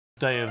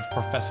day of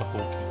Professor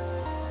Hawking.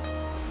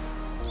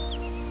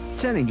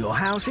 Turning your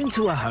house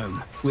into a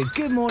home with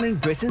Good Morning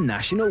Britain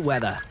National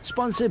Weather,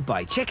 sponsored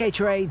by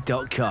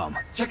checkatrade.com.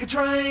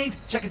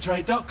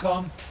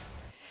 Checkatrade.com.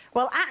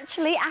 Well,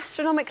 actually,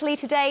 astronomically,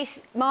 today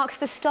marks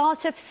the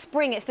start of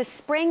spring. It's the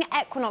spring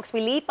equinox.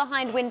 We leave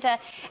behind winter,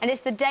 and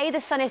it's the day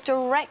the sun is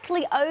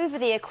directly over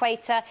the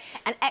equator.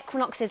 And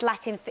equinox is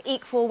Latin for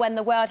equal, when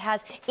the world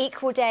has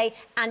equal day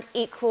and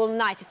equal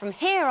night. From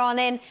here on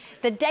in,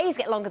 the days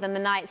get longer than the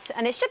nights,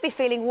 and it should be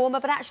feeling warmer,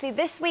 but actually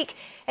this week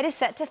it is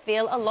set to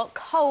feel a lot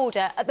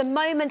colder. At the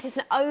moment, it's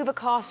an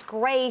overcast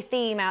grey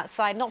theme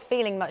outside, not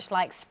feeling much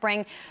like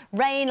spring.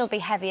 Rain will be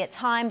heavy at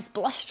times,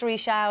 blustery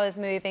showers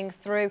moving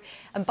through,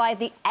 and by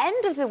the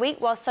end of the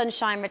week, while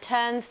sunshine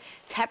returns,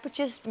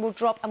 temperatures will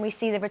drop and we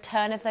see the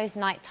return of those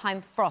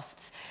nighttime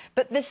frosts.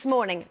 But this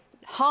morning,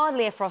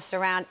 hardly a frost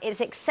around.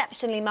 It's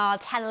exceptionally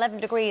mild. 10,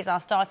 11 degrees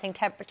our starting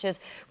temperatures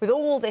with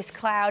all this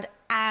cloud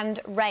and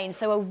rain.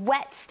 So a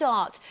wet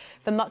start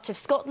for much of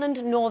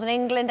Scotland, northern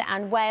England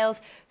and Wales.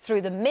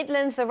 Through the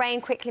Midlands, the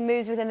rain quickly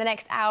moves within the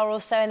next hour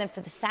or so, and then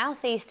for the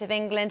southeast of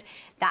England,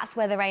 that's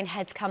where the rain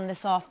heads come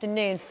this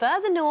afternoon.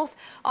 Further north,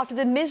 after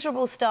the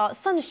miserable start,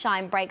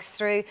 sunshine breaks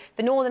through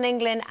for northern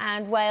England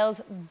and Wales,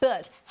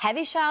 but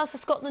heavy showers for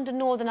Scotland and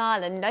Northern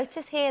Ireland.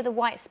 Notice here the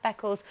white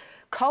speckles,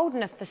 cold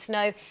enough for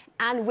snow,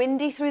 and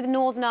windy through the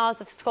Northern Isles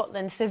of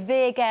Scotland.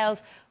 Severe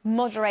gales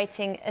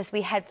moderating as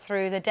we head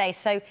through the day.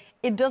 So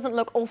it doesn't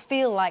look or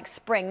feel like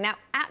spring. Now,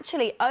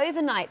 actually,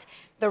 overnight,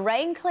 the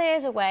rain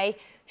clears away.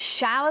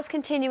 Showers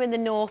continue in the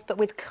north, but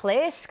with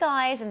clear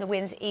skies and the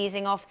winds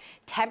easing off,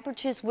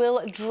 temperatures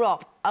will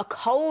drop. A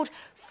cold,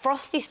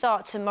 frosty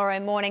start tomorrow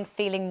morning,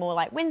 feeling more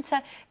like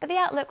winter, but the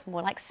outlook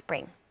more like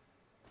spring.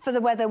 For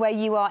the weather where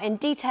you are in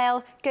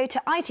detail, go to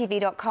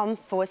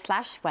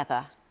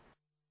itv.com/weather.